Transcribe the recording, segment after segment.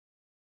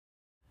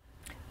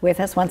With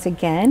us once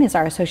again is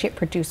our associate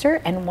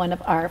producer and one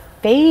of our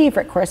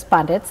favorite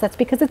correspondents. That's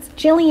because it's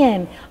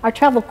Jillian, our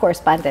travel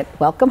correspondent.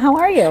 Welcome, how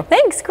are you?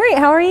 Thanks, great,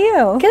 how are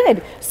you?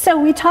 Good. So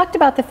we talked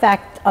about the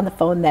fact on the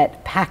phone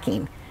that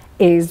packing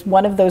is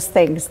one of those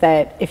things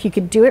that if you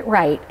could do it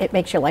right, it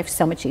makes your life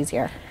so much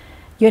easier.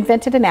 You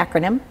invented an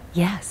acronym.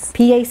 Yes.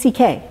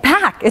 P-A-C-K.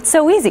 Pack, it's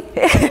so easy.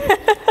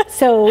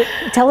 So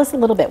tell us a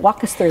little bit,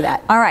 walk us through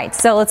that. All right,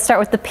 so let's start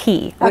with the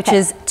P, which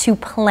is to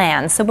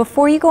plan. So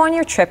before you go on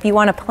your trip, you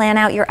want to plan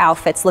out your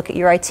outfits, look at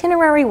your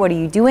itinerary, what are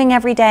you doing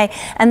every day,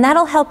 and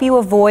that'll help you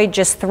avoid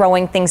just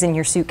throwing things in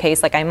your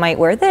suitcase, like I might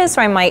wear this,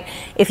 or I might,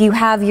 if you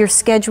have your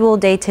schedule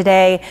day to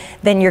day,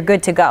 then you're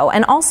good to go.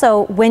 And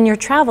also, when you're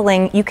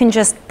traveling, you can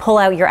just pull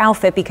out your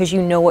outfit because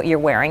you know what you're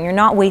wearing. You're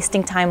not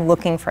wasting time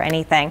looking for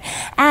anything.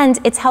 And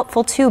it's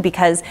helpful too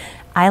because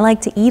I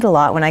like to eat a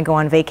lot when I go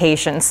on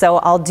vacation, so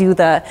I'll do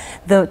the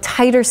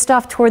tighter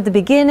stuff toward the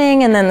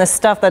beginning and then the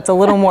stuff that's a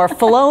little more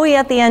flowy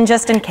at the end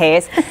just in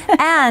case.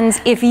 And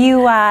if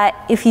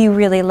you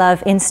really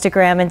love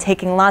Instagram and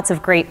taking lots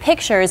of great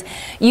pictures,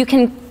 you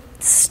can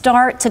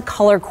start to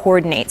color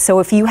coordinate. So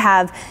if you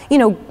have,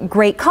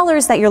 great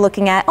colors that you're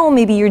looking at,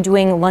 maybe you're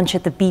doing lunch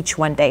at the beach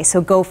one day,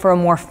 so go for a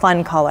more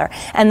fun color.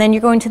 And then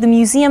you're going to the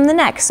museum the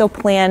next, so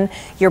plan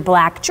your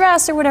black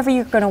dress or whatever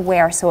you're going to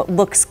wear so it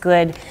looks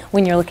good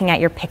when you're looking at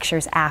your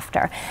pictures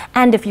after.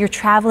 And if you're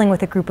traveling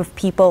with a group of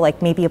people,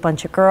 like maybe a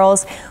bunch of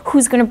girls,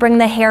 who's going to bring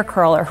the hair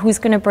curler? Who's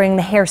going to bring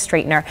the hair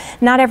straightener?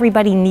 Not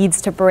everybody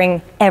needs to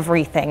bring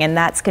everything, and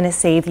that's going to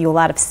save you a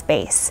lot of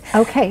space.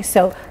 Okay,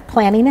 so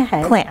planning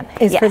ahead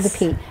is for the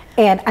P.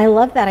 And I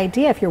love that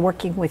idea if you're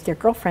working with your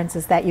girlfriends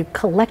is that you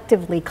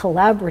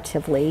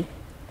collaboratively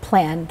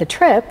plan the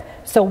trip.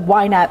 So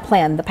why not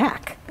plan the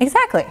pack?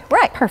 Exactly,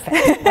 right.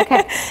 Perfect,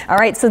 okay. All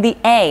right, so the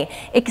A,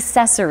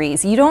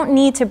 accessories. You don't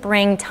need to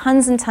bring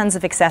tons and tons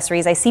of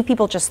accessories. I see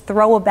people just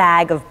throw a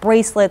bag of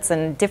bracelets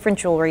and different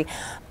jewelry.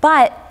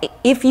 But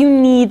if you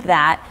need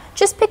that,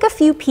 just pick a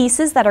few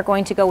pieces that are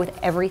going to go with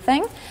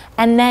everything,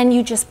 and then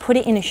you just put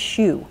it in a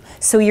shoe.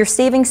 So you're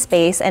saving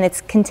space and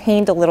it's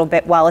contained a little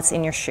bit while it's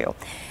in your shoe.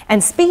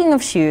 And speaking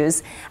of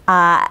shoes,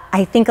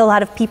 I think a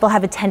lot of people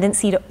have a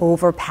tendency to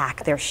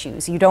overpack their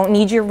shoes. You don't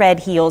need your red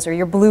heels or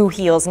your blue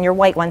heels and your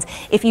white ones.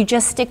 If you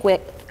just stick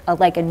with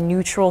like a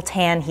neutral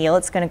tan heel,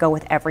 it's going to go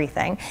with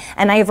everything.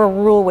 And I have a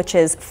rule which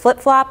is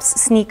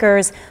flip-flops,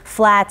 sneakers,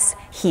 flats,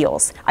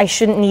 heels. I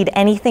shouldn't need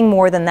anything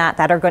more than that.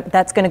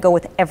 That's going to go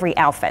with every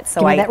outfit.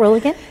 So Give me that rule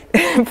again?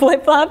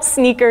 Flip-flops,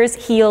 sneakers,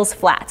 heels,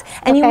 flats.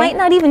 And you might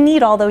not even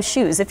need all those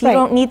shoes. If you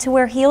don't need to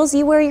wear heels,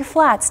 you wear your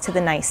flats to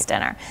the nice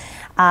dinner.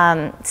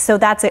 So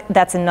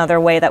that's another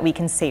way that we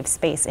can save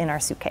space in our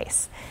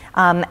suitcase.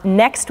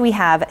 Next we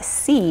have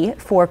C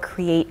for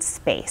create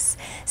space.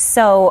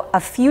 So a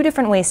few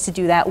different ways to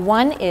do that.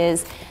 One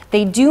is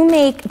they do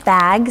make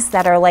bags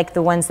that are like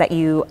the ones that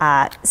you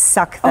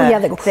suck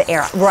the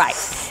air out. Right.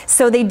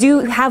 So they do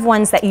have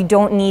ones that you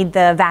don't need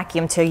the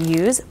vacuum to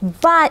use,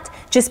 but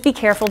just be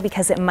careful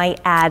because it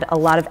might add a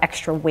lot of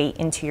extra weight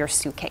into your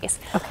suitcase.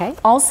 Okay.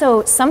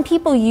 Also, some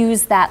people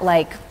use that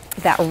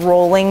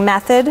rolling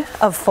method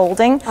of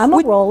folding. I'm a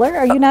roller.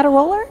 Are you not a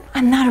roller?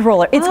 I'm not a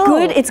roller. It's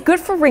good. It's good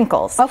for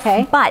wrinkles.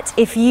 Okay. But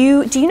do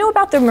you know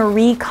about the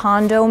Marie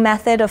Kondo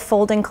method of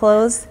folding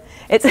clothes?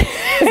 Is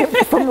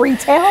it from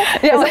retail?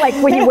 Is it like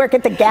when you work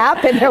at the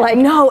Gap and they're like,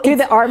 no, do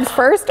the arms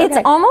first? It's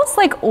almost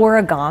like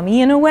origami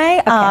in a way.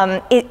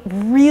 It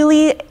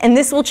really, and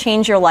this will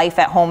change your life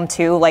at home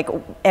too, like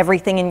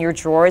everything in your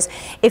drawers.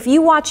 If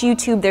you watch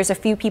YouTube, there's a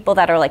few people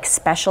that are like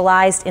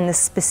specialized in this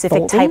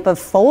specific type of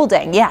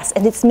folding. Yes,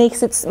 and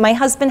my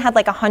husband had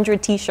like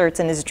 100 t-shirts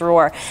in his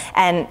drawer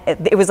and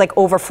it was like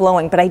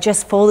overflowing, but I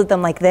just folded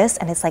them like this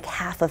and it's like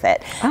half of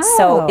it. Oh.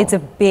 So it's a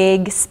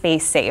big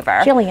space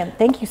saver. Jillian,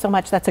 thank you so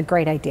much. That's a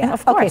great idea. Yeah,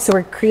 of course. Okay, so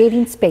we're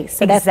creating space.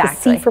 So that's the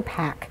C for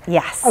pack.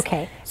 Yes.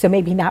 Okay, so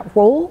maybe not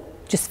roll,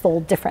 just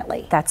fold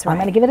differently. That's right. I'm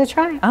going to give it a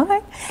try.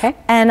 Okay.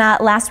 And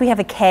last we have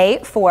a K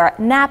for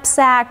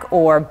knapsack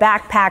or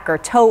backpack or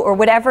tote or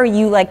whatever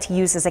you like to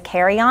use as a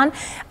carry-on.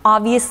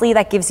 Obviously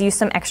that gives you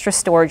some extra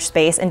storage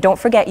space, and don't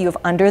forget you have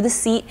under the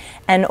seat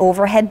an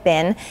overhead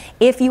bin.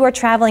 If you are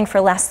traveling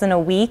for less than a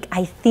week,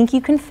 I think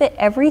you can fit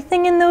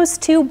everything in those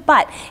two,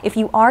 but if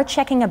you are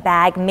checking a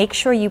bag, make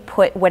sure you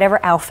put whatever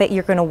outfit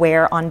you're going to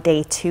wear on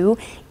day 2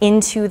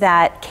 into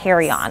that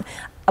carry-on.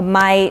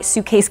 My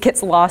suitcase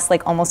gets lost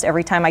like almost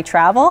every time I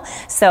travel,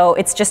 so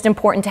it's just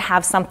important to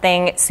have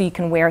something so you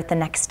can wear it the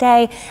next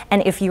day.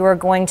 And if you are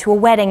going to a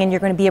wedding and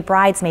you're going to be a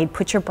bridesmaid,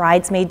 put your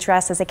bridesmaid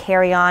dress as a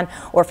carry-on,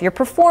 or if you're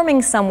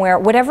performing somewhere,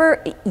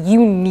 whatever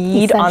you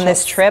need on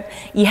this trip,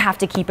 you have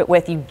to keep it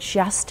with you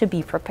just to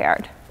be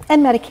prepared.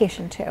 And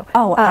medication too.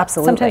 Oh,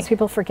 absolutely. Sometimes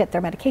people forget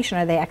their medication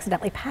or they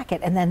accidentally pack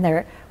it and then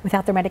they're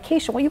without their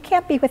medication. Well, you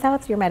can't be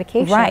without your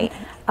medication. Right.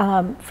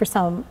 For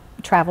some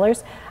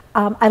travelers.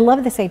 I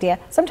love this idea.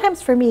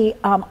 Sometimes for me,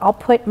 I'll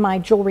put my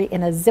jewelry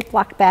in a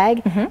Ziploc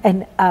bag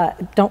and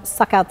don't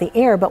suck out the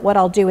air, but what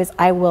I'll do is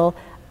I will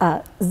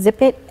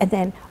zip it and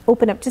then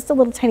open up just a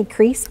little tiny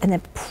crease and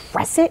then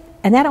press it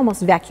and that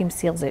almost vacuum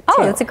seals it too.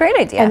 Oh, that's a great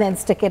idea. And then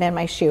stick it in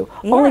my shoe.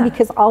 Only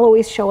because I'll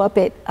always show up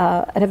at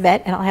an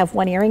event and I'll have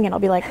one earring and I'll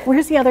be like,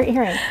 where's the other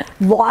earring?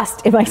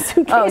 Lost in my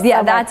suitcase. Oh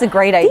yeah, that's a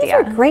great idea. These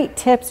are great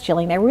tips,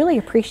 Jillian. I really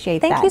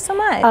appreciate that. Thank you so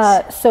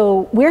much.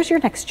 So where's your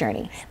next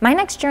journey? My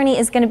next journey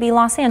is going to be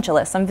Los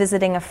Angeles. I'm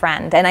visiting a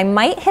friend, and I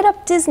might hit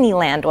up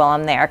Disneyland while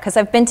I'm there, because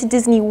I've been to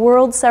Disney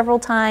World several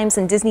times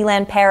and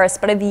Disneyland Paris,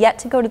 but I've yet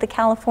to go to the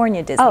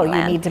California Disneyland. Oh,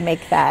 you need to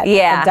make that.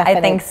 Yeah,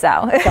 I think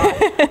so.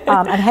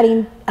 I'm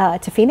heading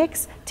to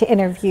Phoenix to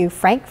interview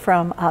Frank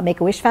from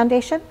Make-A-Wish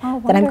Foundation. Oh,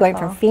 wonderful. Then I'm going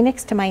from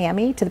Phoenix to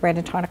Miami to the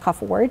Brandon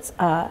Tartikoff Awards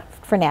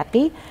for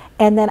NATB.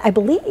 And then I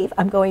believe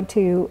I'm going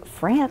to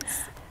France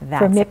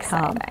for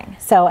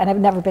MIPCOM. So, and I've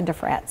never been to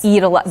France.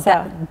 Eat a lot.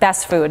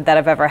 Best food that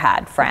I've ever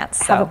had,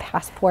 France. Have a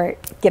passport,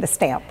 get a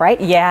stamp,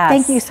 right? Yes.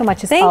 Thank you so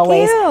much as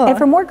always. You. And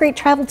for more great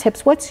travel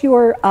tips, what's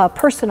your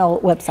personal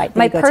website?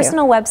 My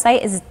personal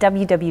website is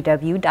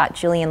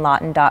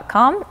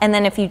www.jillianlawton.com. And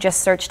then if you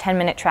just search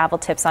 10-minute travel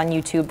tips on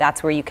YouTube,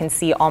 that's where you can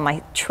see all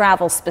my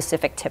travel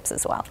specific tips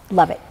as well.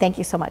 Love it. Thank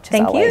you so much as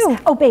Thank always. you.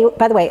 Oh,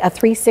 by the way, a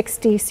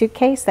 360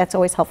 suitcase, that's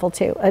always helpful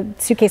too. A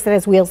suitcase that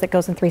has wheels that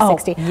goes in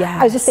 360. Oh,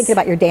 yes. I was just thinking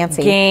about your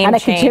dancing. Game and I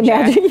could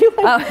imagine you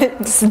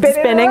like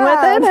spinning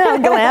with it. How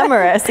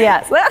glamorous,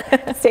 yes.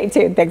 Stay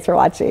tuned. Thanks for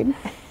watching.